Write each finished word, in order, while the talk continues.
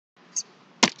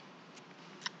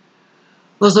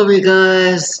What's up, you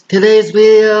guys? Today's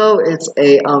video it's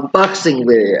a unboxing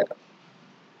video.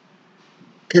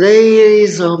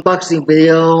 Today's unboxing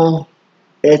video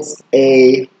it's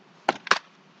a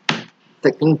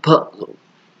freaking puzzle.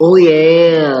 Oh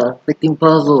yeah, freaking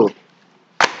puzzle.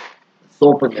 Let's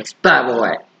open this bad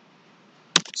boy.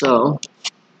 So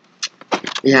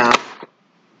yeah,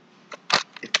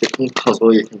 a freaking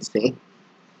puzzle you can see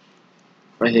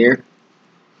right here.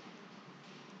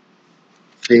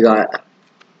 So you got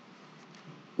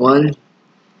 1,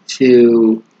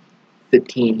 2,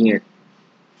 15 here.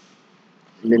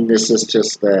 And then this is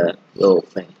just the little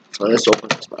thing. So let's open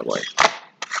this bad boy.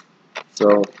 So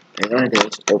what I'm gonna do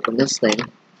is open this thing,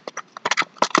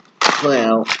 pull it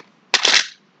out,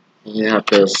 and you have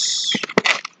this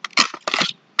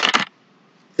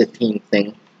 15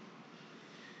 thing.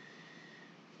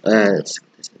 This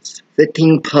is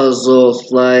 15 puzzle,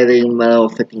 sliding metal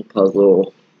 15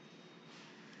 puzzle.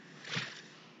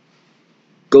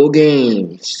 Go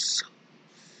Games.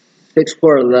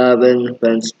 6411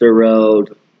 Fenster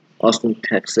Road, Austin,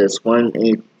 Texas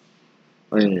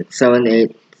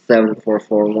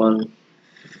 7874441. You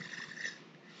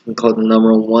can call the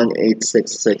number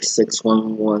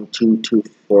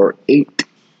 1-866-611-2248.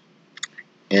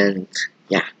 And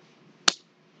yeah.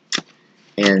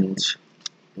 And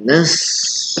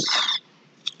this,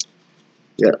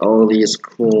 you got all these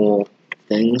cool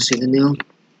things you can do.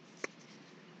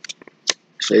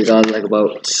 So you got like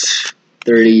about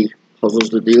 30 puzzles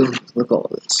to do. Look at all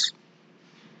this.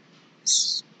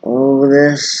 All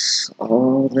this,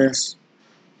 all this,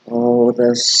 all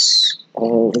this,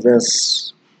 all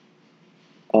this,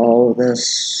 all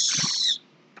this.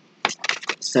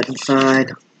 Second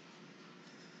side.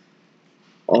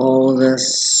 All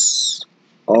this,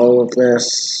 all of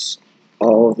this,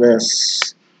 all of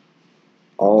this,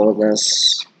 all of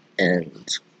this,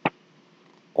 and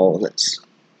all of this.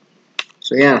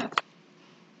 So yeah.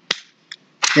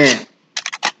 Yeah.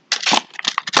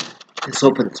 Let's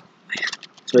open it.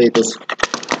 So you just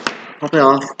pop it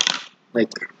off,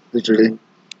 like literally.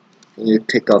 And you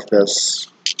take off this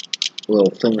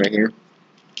little thing right here.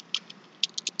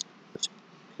 Just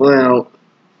pull out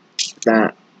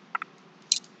that.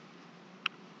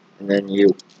 And then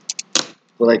you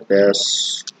go like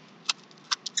this.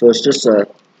 So it's just a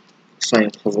sign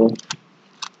puzzle.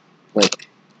 Like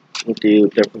you do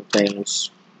different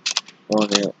things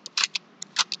on it.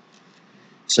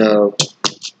 So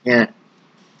yeah.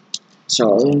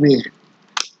 So I'll be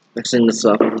mixing this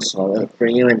up and solve it for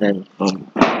you, and then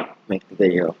make the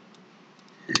video.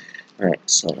 Alright,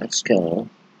 so let's go.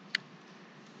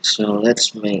 So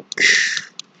let's make.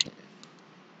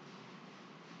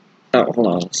 Oh, hold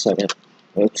on a second.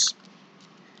 Oops.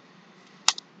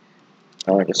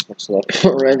 Oh, I just mixed it up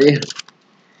already.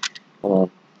 Hold on.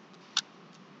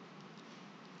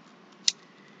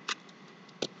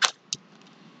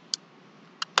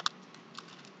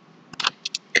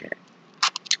 Okay.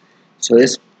 So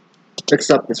this picks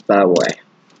up this bad boy.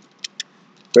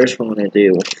 First, I'm gonna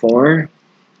do 4.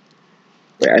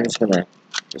 Wait, I'm just gonna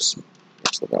mix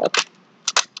it up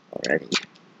already.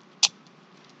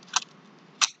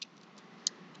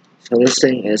 So this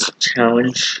thing is a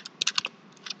challenge.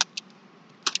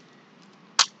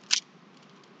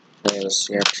 Because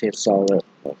you have to solve it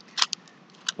like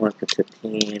 1 to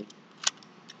 15.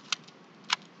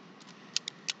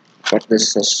 Got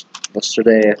this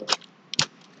yesterday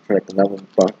for like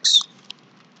 $11.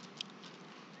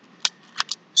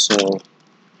 So,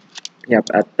 yep,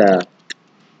 at the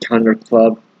Counter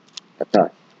Club at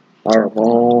the our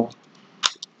mall.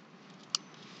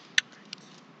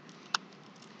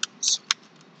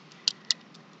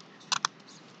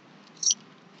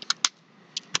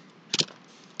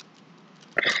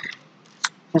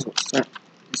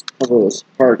 This puzzle is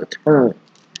hard to turn.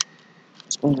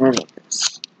 What's going on with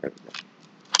this? There we go.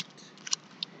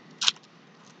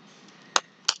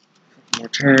 Couple more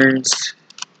turns.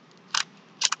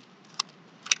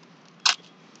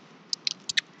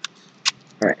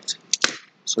 Alright.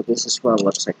 So this is what it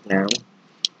looks like now.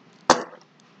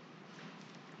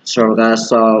 So we're gonna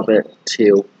solve it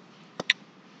to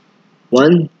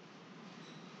 1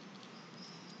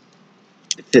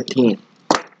 to 15.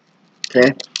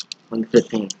 Okay? 1 to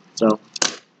 15. So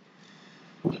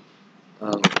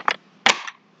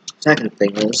second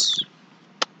thing is,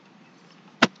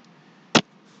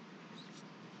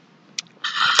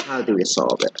 how do we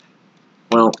solve it?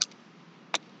 Well,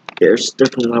 there's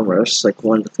different numbers, like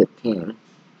 1 to 15.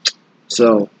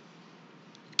 So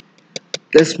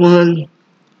this one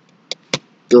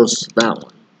goes to that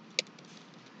one.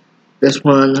 This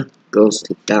one goes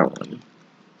to that one.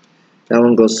 That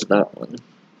one goes to that one.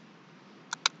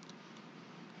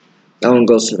 That one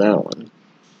goes to that one.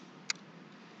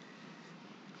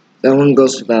 That one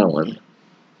goes to that one.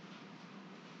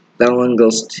 That one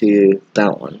goes to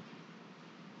that one.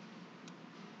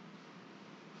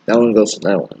 That one goes to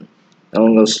that one. That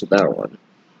one goes to that one.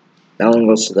 That one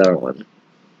goes to that one.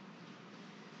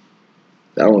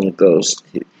 That one goes to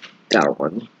that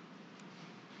one.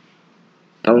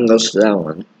 That one goes to that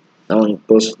one. That one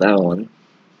goes to that one.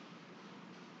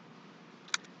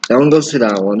 That one goes to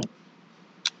that one.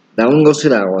 That one goes to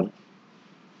that one.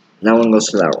 That one goes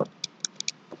to that one.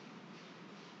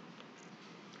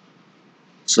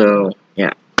 So,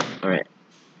 yeah. Alright.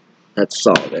 Let's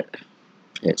solve it.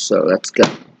 Okay, so let's go.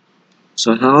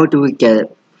 So how do we get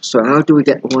it? So how do we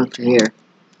get one to here?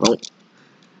 Well,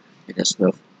 I just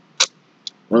move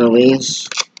one of these.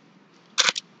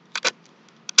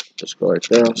 Just go like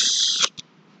this.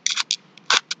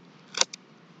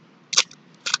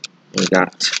 We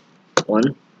got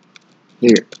one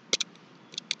here.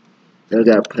 Then we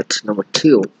gotta put number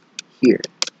 2 here.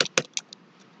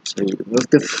 So you move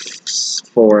the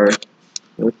 4,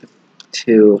 move the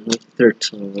 2, move the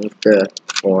 13, move the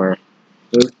 4,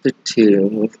 move the 2,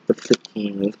 move the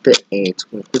 15, move the 8,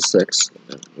 move the 6, and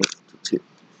then move the 2.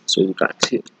 So you got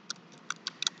 2.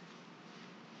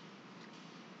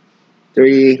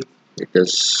 3, you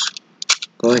just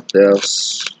go like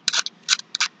this.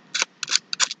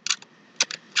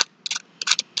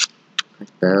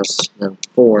 Like this. And then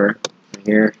 4, right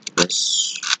here,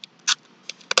 just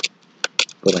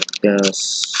go like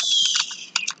this.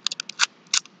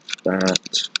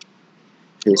 That.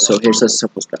 Okay, so here's a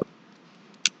simple step.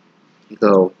 You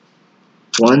go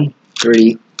 1,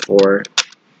 3, 4,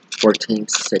 14,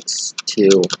 6,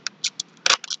 2,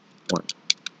 1.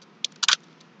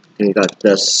 Then you got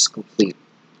this complete.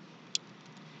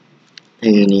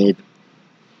 And you need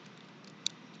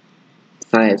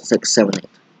 5, 6, 7, 8.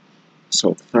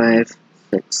 So 5,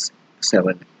 6,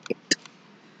 7, 8.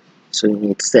 So you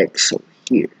need 6 over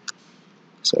here.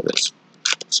 So let's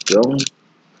go.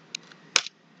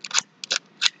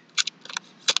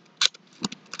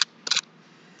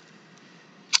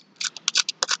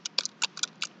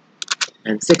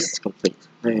 And 6 is complete.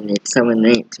 Now you need 7,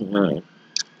 8, and 9.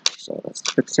 So let's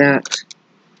fix that.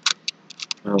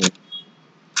 No,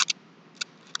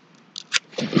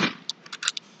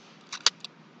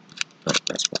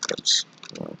 that's backwards.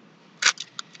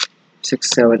 6,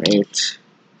 7, 8,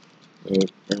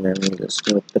 8, and then we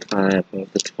just move the 5,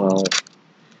 move the 12,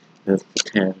 move the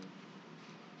 10,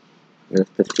 move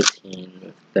the 15,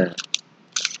 move the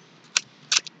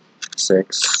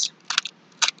 6.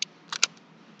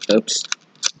 Oops.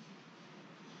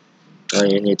 Oh,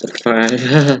 you need the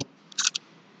 5.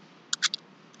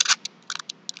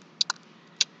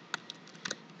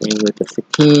 Then you move the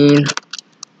 15,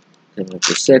 then move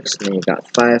the 6, and then you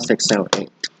got 5, 6, 7, 8.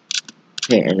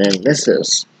 Okay, and then this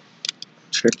is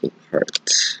the tricky part.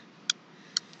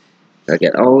 Gotta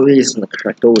get all of these in the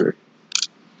correct order.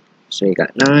 So you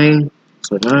got 9,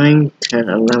 so 9, 10,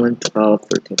 11, 12,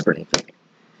 13, 14, 15.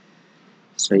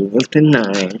 So you move to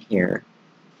 9 here,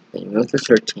 then you move to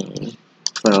 13,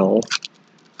 12,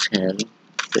 10,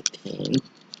 15,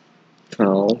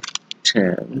 12,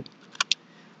 10,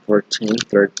 14,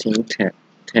 13, 10,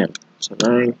 10. So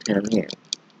 9, 10 here.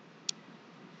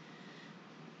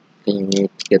 Then you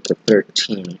need to get the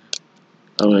 13.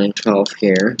 11, 12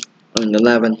 here.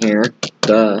 11 here.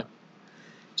 Duh.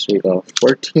 So you go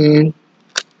 14,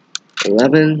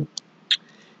 11,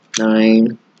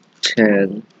 9,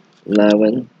 10,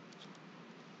 11,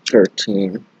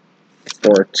 13,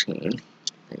 14.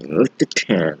 Then you move to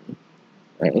 10.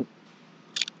 Right?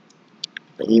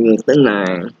 Then you move to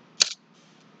 9.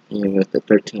 And you move to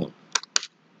 13.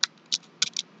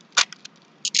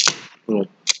 Boom.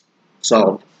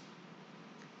 Solved.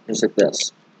 Just like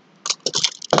this.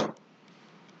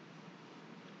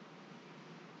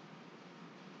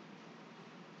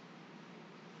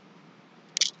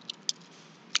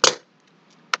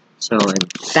 So,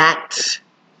 and that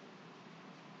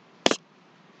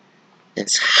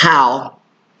is how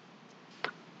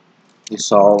you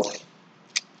solve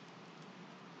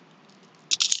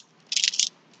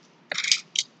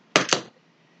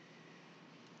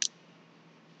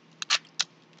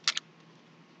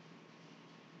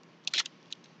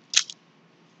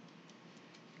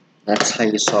that's how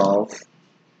you solve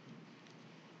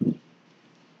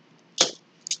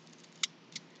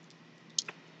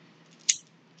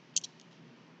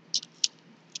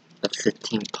the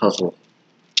 15 puzzle.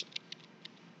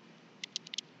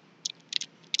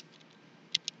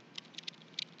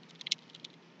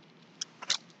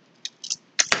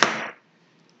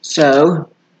 So,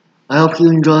 I hope you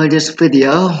enjoyed this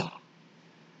video.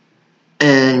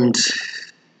 And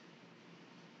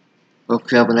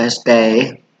hope you have a nice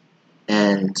day.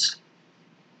 And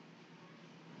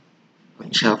I'll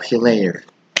chat with you later.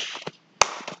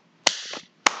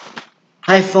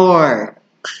 High 4!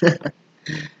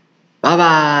 Bye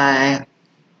bye!